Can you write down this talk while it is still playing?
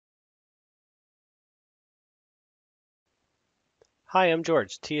Hi, I'm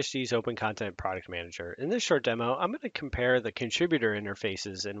George, TSG's Open Content Product Manager. In this short demo, I'm going to compare the contributor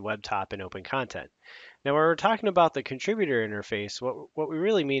interfaces in Webtop and Open Content. Now, when we're talking about the contributor interface, what we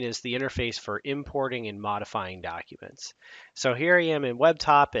really mean is the interface for importing and modifying documents. So here I am in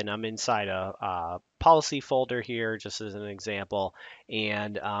Webtop, and I'm inside a policy folder here, just as an example.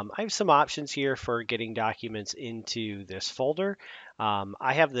 And I have some options here for getting documents into this folder.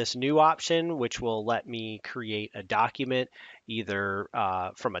 I have this new option, which will let me create a document either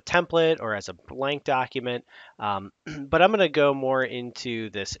from a template or as a blank document. But I'm going to go more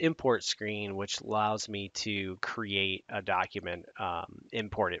into this import screen, which allows me to create a document,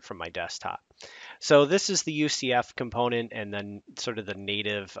 import it from my desktop. So this is the UCF component and then sort of the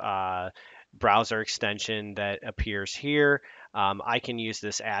native browser extension that appears here. I can use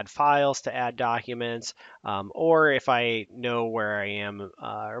this add files to add documents, or if I know where I am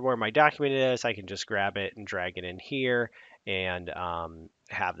or where my document is, I can just grab it and drag it in here and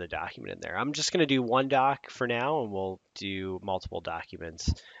have the document in there. I'm just going to do one doc for now, and we'll do multiple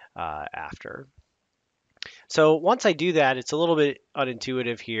documents after. So once I do that, it's a little bit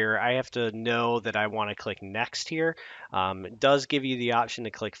unintuitive here. I have to know that I want to click next here. It does give you the option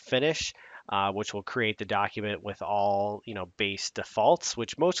to click finish, which will create the document with all base defaults,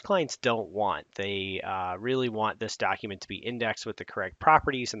 which most clients don't want. They really want this document to be indexed with the correct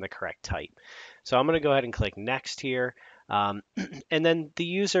properties and the correct type. So I'm going to go ahead and click next here. And then the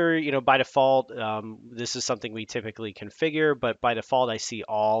user, by default, this is something we typically configure, but by default, I see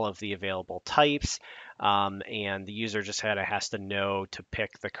all of the available types. And the user just has to know to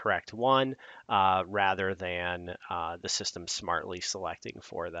pick the correct one rather than the system smartly selecting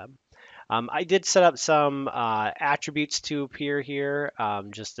for them. I did set up some attributes to appear here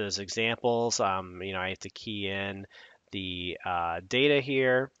just as examples. I have to key in the data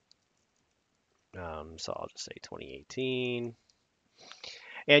here. So I'll just say 2018.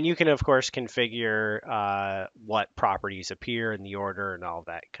 And you can, of course, configure what properties appear in the order and all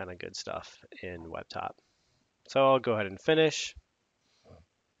that kind of good stuff in Webtop. So I'll go ahead and finish.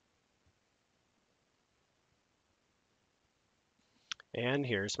 And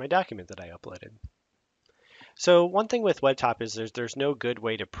here's my document that I uploaded. So one thing with Webtop is there's no good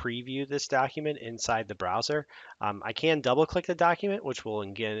way to preview this document inside the browser. I can double click the document, which will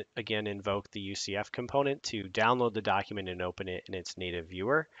again invoke the UCF component to download the document and open it in its native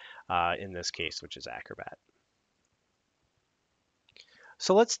viewer, in this case, which is Acrobat.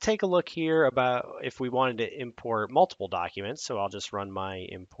 So let's take a look here about if we wanted to import multiple documents. So I'll just run my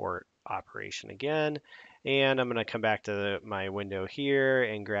import operation again. And I'm going to come back to my window here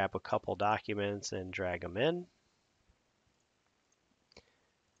and grab a couple documents and drag them in.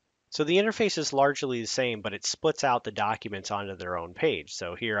 So the interface is largely the same, but it splits out the documents onto their own page.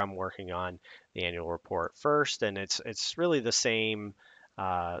 So here I'm working on the annual report first, and it's really the same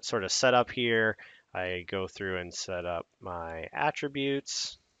sort of setup here. I go through and set up my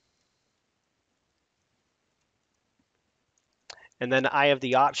attributes. And then I have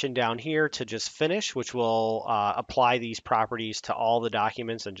the option down here to just finish, which will apply these properties to all the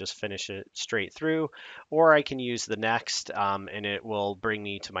documents and just finish it straight through. Or I can use the next, and it will bring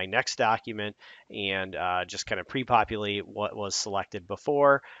me to my next document and just kind of pre-populate what was selected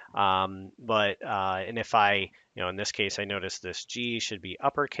before. And if I, in this case, I notice this G should be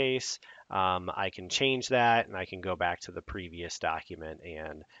uppercase, I can change that and I can go back to the previous document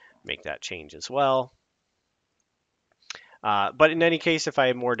and make that change as well. But in any case, if I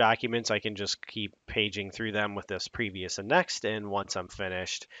have more documents, I can just keep paging through them with this previous and next. And once I'm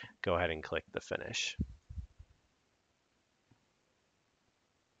finished, go ahead and click the finish.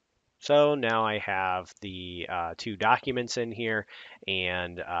 So now I have the two documents in here,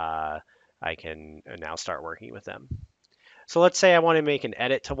 and I can now start working with them. So let's say I want to make an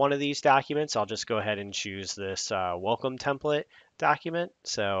edit to one of these documents. I'll just go ahead and choose this welcome template document.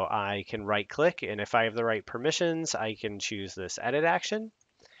 So I can right click, and if I have the right permissions, I can choose this edit action.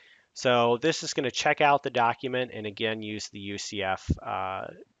 So this is going to check out the document and again use the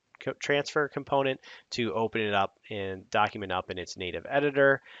UCF transfer component to open it up and document up in its native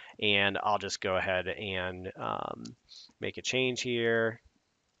editor. And I'll just go ahead and make a change here.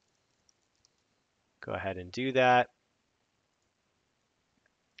 Go ahead and do that.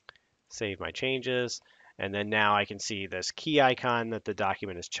 Save my changes. And then now I can see this key icon that the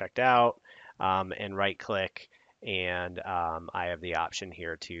document is checked out, and right click, and I have the option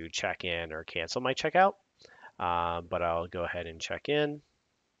here to check in or cancel my checkout. But I'll go ahead and check in.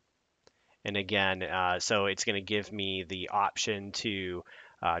 And again, so it's going to give me the option to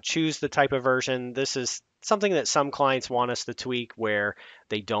choose the type of version. This is something that some clients want us to tweak where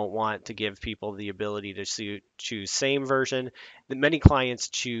they don't want to give people the ability to choose same version. Many clients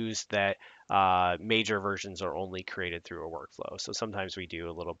choose that major versions are only created through a workflow. So sometimes we do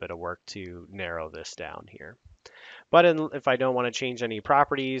a little bit of work to narrow this down here. But if I don't want to change any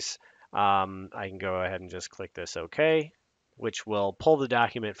properties, I can go ahead and just click this OK, which will pull the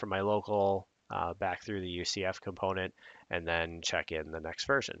document from my local back through the UCF component and then check in the next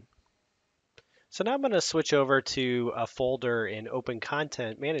version. So now I'm going to switch over to a folder in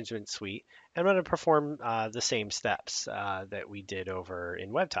OpenContent Management Suite, and I'm going to perform the same steps that we did over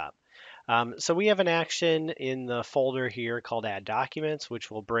in Webtop. So we have an action in the folder here called Add Documents, which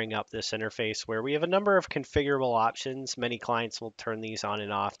will bring up this interface where we have a number of configurable options. Many clients will turn these on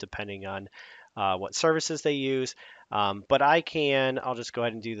and off depending on what services they use. But I'll just go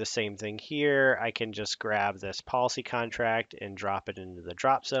ahead and do the same thing here. I can just grab this policy contract and drop it into the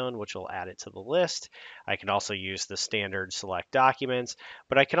drop zone, which will add it to the list. I can also use the standard select documents,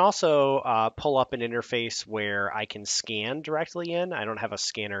 but I can also pull up an interface where I can scan directly in. I don't have a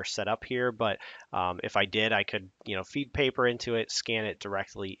scanner set up here, but if I did, I could, feed paper into it, scan it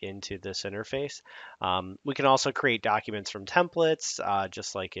directly into this interface. We can also create documents from templates,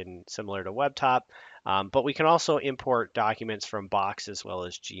 just like similar to Webtop. But we can also import documents from Box as well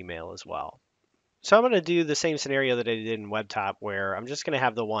as Gmail as well. So I'm going to do the same scenario that I did in Webtop where I'm just going to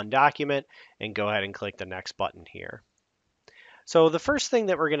have the one document and go ahead and click the next button here. So the first thing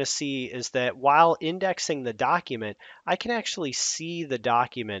that we're going to see is that while indexing the document, I can actually see the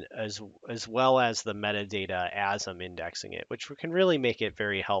document as well as the metadata as I'm indexing it, which can really make it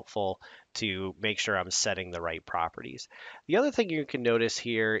very helpful to make sure I'm setting the right properties. The other thing you can notice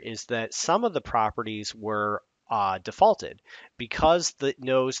here is that some of the properties were defaulted because it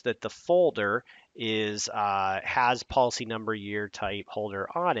knows that the folder has policy number, year, type, holder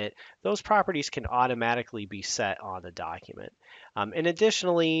on it. Those properties can automatically be set on the document. And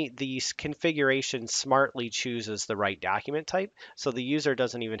additionally, the configuration smartly chooses the right document type, so the user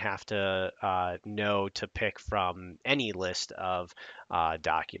doesn't even have to know to pick from any list of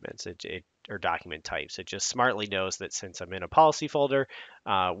documents or document types. It just smartly knows that since I'm in a policy folder,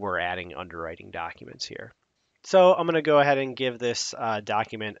 we're adding underwriting documents here. So I'm going to go ahead and give this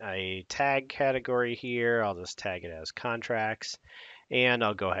document a tag category here. I'll just tag it as contracts, and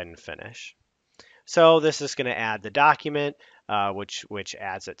I'll go ahead and finish. So this is going to add the document, which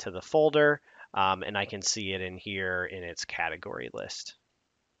adds it to the folder, and I can see it in here in its category list.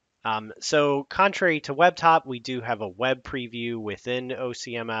 So contrary to Webtop, we do have a web preview within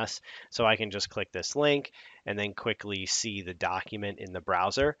OCMS, so I can just click this link and then quickly see the document in the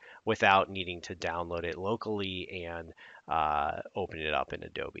browser without needing to download it locally and open it up in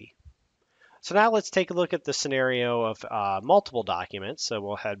Adobe. So now let's take a look at the scenario of multiple documents. So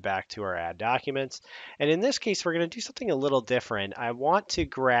we'll head back to our add documents. And in this case, we're going to do something a little different. I want to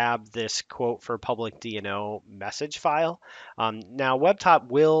grab this quote for public D&O message file. Now Webtop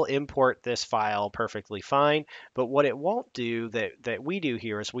will import this file perfectly fine, but what it won't do that we do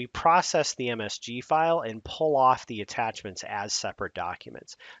here is we process the MSG file and pull off the attachments as separate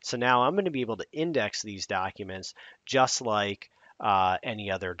documents. So now I'm going to be able to index these documents just like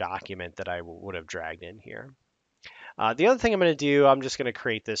any other document that I would have dragged in here. The other thing I'm going to do, I'm just going to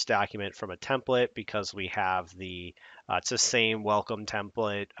create this document from a template because we have it's the same welcome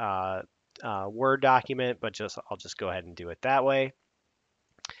template Word document, but I'll just go ahead and do it that way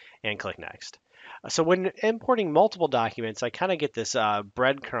and click next. So when importing multiple documents, I kind of get this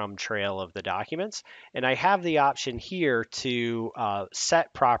breadcrumb trail of the documents, and I have the option here to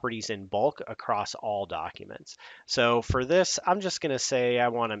set properties in bulk across all documents. So for this, I'm just going to say I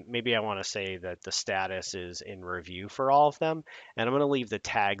want to say that the status is in review for all of them, and I'm going to leave the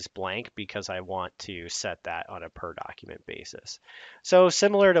tags blank because I want to set that on a per document basis. So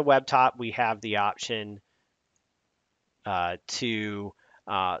similar to Webtop, we have the option to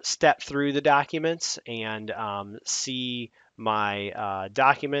step through the documents and see my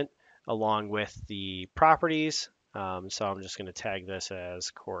document along with the properties. So I'm just going to tag this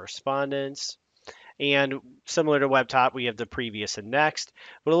as correspondence. And similar to Webtop, we have the previous and next,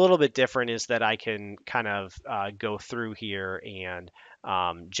 but a little bit different is that I can kind of go through here and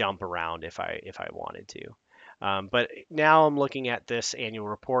jump around if I wanted to. But now I'm looking at this annual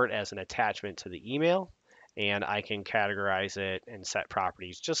report as an attachment to the email, and I can categorize it and set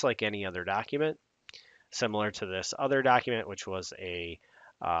properties just like any other document, similar to this other document, which was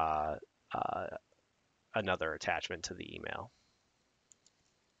uh, another attachment to the email.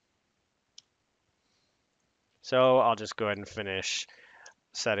 So I'll just go ahead and finish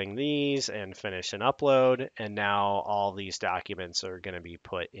setting these and finish and upload. And now all these documents are going to be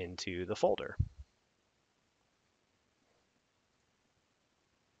put into the folder.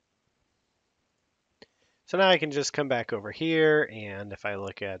 So now I can just come back over here, and if I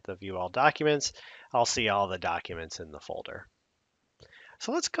look at the view all documents, I'll see all the documents in the folder.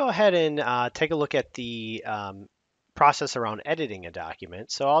 So let's go ahead and take a look at the process around editing a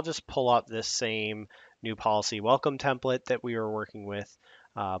document. So I'll just pull up this same new policy welcome template that we were working with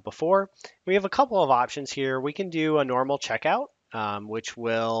before. We have a couple of options here. We can do a normal checkout, which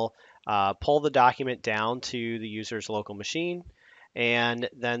will pull the document down to the user's local machine, and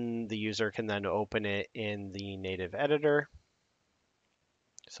then the user can then open it in the native editor.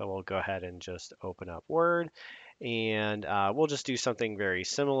 So we'll go ahead and just open up Word, and we'll just do something very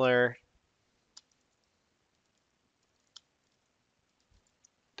similar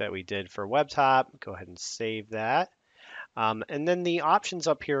that we did for Webtop. Go ahead and save that. And then the options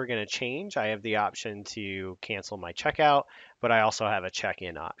up here are going to change. I have the option to cancel my checkout, but I also have a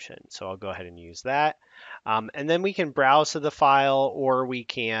check-in option. So I'll go ahead and use that. And then we can browse to the file, or we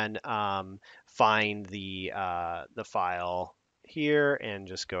can find the file here and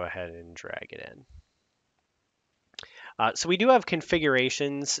just go ahead and drag it in. So we do have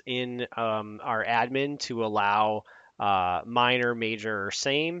configurations in our admin to allow minor, major, or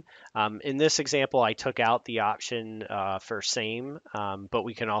same. In this example, I took out the option for same, but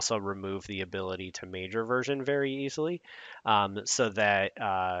we can also remove the ability to major version very easily, so that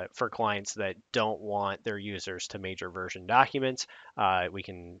for clients that don't want their users to major version documents, we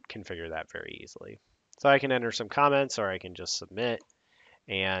can configure that very easily. So I can enter some comments, or I can just submit,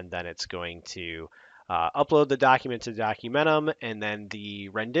 and then it's going to upload the document to Documentum, and then the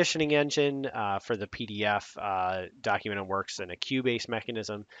renditioning engine for the PDF. Documentum works in a queue-based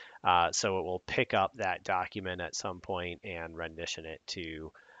mechanism, so it will pick up that document at some point and rendition it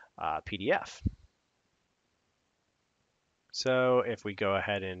to PDF. So if we go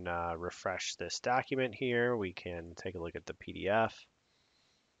ahead and refresh this document here, we can take a look at the PDF.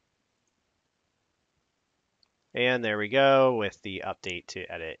 And there we go with the update to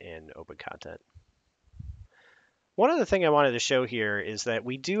edit in OpenContent. One other thing I wanted to show here is that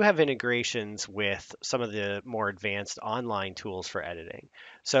we do have integrations with some of the more advanced online tools for editing.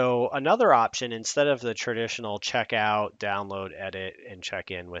 So another option, instead of the traditional checkout, download, edit, and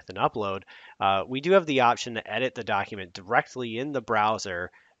check in with an upload, we do have the option to edit the document directly in the browser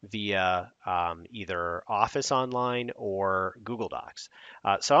via either Office Online or Google Docs.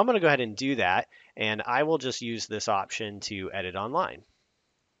 So I'm going to go ahead and do that, and I will just use this option to edit online.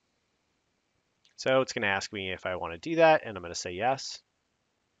 So it's going to ask me if I want to do that, and I'm going to say yes.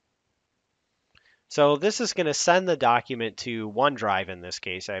 So this is going to send the document to OneDrive in this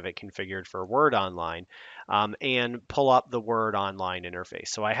case. I have it configured for Word Online, and pull up the Word Online interface.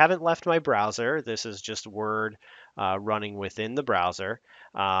 So I haven't left my browser. This is just Word running within the browser.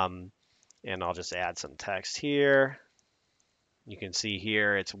 And I'll just add some text here. You can see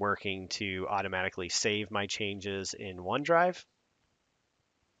here it's working to automatically save my changes in OneDrive.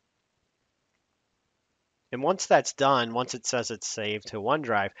 And once that's done, once it says it's saved to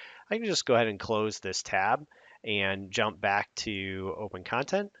OneDrive, I can just go ahead and close this tab and jump back to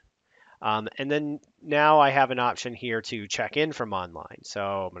OpenContent. And then now I have an option here to check in from online. So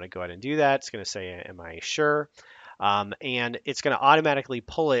I'm going to go ahead and do that. It's going to say, am I sure? And it's going to automatically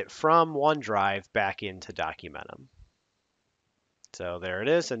pull it from OneDrive back into Documentum. So there it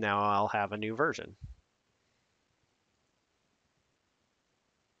is, and now I'll have a new version.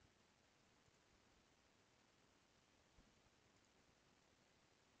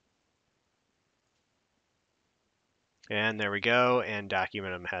 And there we go, and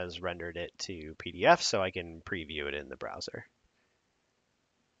Documentum has rendered it to PDF, so I can preview it in the browser.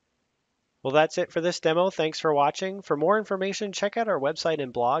 Well, that's it for this demo. Thanks for watching. For more information, check out our website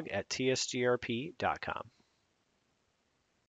and blog at tsgrp.com.